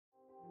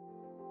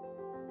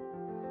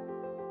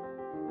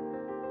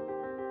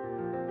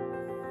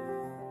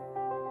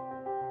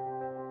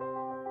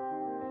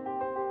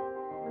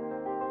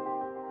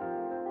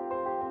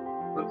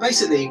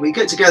Basically, we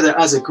get together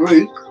as a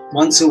group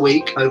once a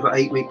week over an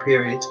 8-week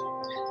period,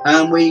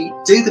 and we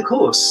do the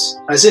course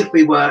as if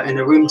we were in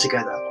a room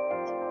together,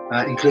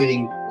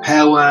 including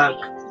pair work,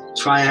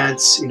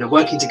 triads,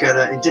 working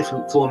together in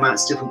different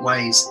formats, different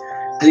ways,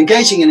 and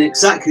engaging in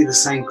exactly the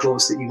same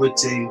course that you would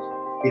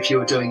do if you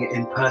were doing it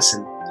in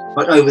person,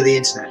 but over the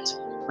internet.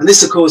 And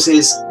this, of course,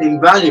 is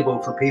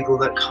invaluable for people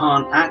that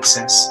can't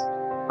access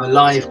a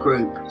live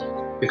group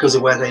because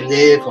of where they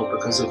live or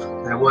because of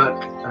their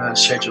work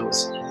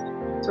schedules.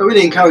 So I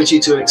really encourage you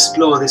to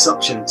explore this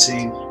option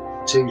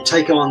to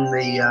take on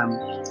the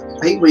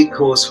 8-week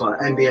course for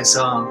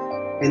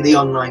MBSR in the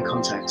online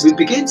context. We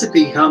begin to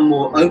become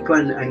more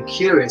open and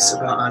curious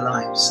about our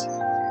lives.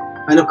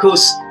 And of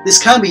course,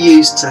 this can be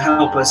used to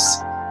help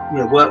us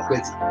work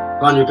with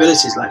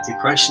vulnerabilities like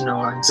depression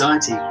or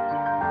anxiety.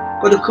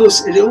 But of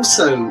course, it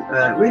also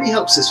really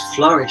helps us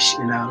flourish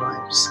in our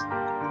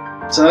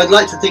lives. So I'd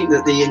like to think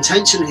that the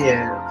intention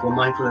here for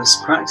mindfulness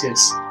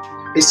practice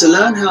is to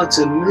learn how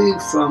to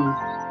move from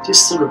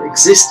just sort of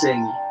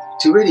existing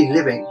to really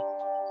living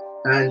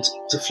and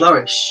to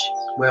flourish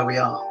where we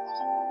are.